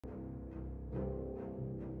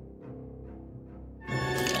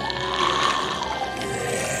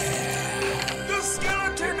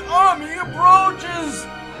witches!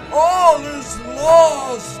 All is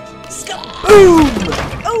lost! Boom!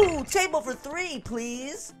 Oh, table for 3,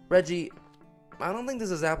 please. Reggie, I don't think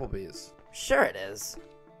this is Applebee's. Sure it is.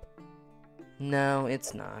 No,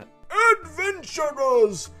 it's not.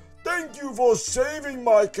 Adventurers! Thank you for saving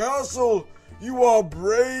my castle. You are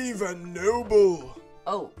brave and noble.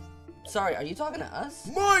 Oh, sorry, are you talking to us?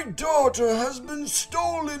 My daughter has been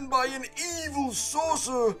stolen by an evil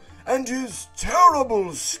sorcerer and his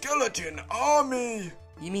terrible skeleton army.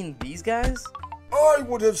 You mean these guys? I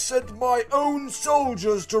would have sent my own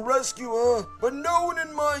soldiers to rescue her, but no one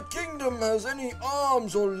in my kingdom has any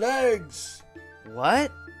arms or legs.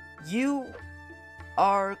 What? You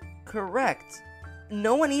are correct.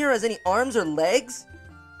 No one here has any arms or legs?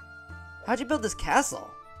 How'd you build this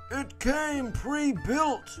castle? It came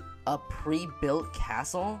pre-built. A pre-built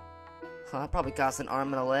castle? Huh, that probably cost an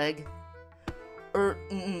arm and a leg.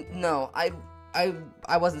 No, I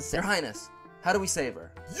wasn't Your sick. Highness, how do we save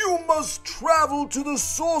her? You must travel to the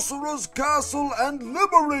sorcerer's castle and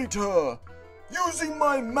liberate her. Using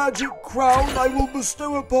my magic crown, I will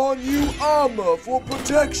bestow upon you armor for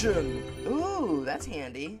protection. Ooh, that's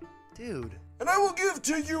handy. Dude. And I will give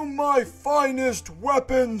to you my finest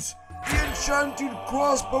weapons. The enchanted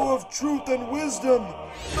crossbow of truth and wisdom.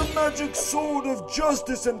 The magic sword of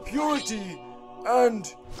justice and purity.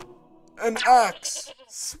 And an axe.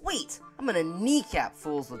 Sweet! I'm gonna kneecap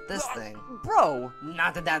fools with this thing. Bro!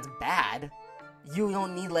 Not that that's bad. You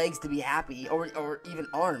don't need legs to be happy, or even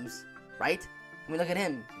arms, right? I mean, look at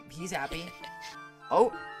him. He's happy.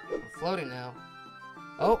 Oh, I'm floating now.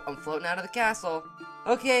 Oh, I'm floating out of the castle.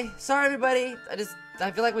 Okay, sorry everybody.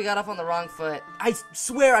 I feel like we got off on the wrong foot. I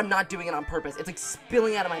swear I'm not doing it on purpose. It's like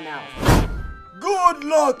spilling out of my mouth. Good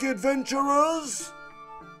luck, adventurers.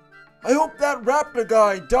 I hope that raptor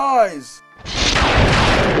guy dies.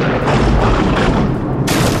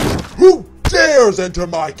 Who dares enter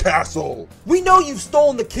my castle? We know you've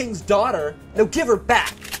stolen the king's daughter. Now give her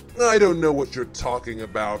back. I don't know what you're talking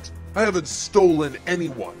about. I haven't stolen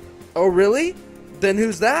anyone. Oh, really? Then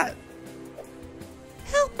who's that?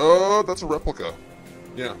 That's a replica.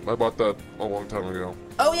 Yeah, I bought that a long time ago.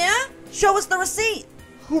 Oh yeah? Show us the receipt.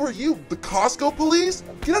 Who are you, the Costco police?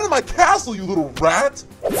 Get out of my castle, you little rat!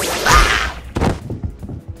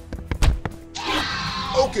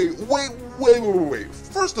 Okay, wait.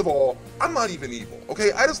 First of all, I'm not even evil,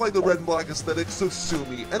 okay? I just like the red and black aesthetic, so sue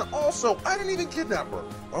me. And also, I didn't even kidnap her.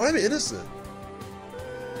 I'm innocent.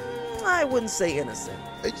 I wouldn't say innocent.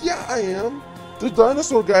 Yeah, I am. The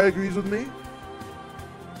dinosaur guy agrees with me.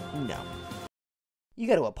 No. You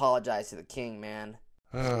gotta apologize to the king, man.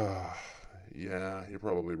 Yeah, you're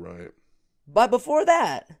probably right. But before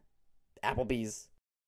that, Applebee's.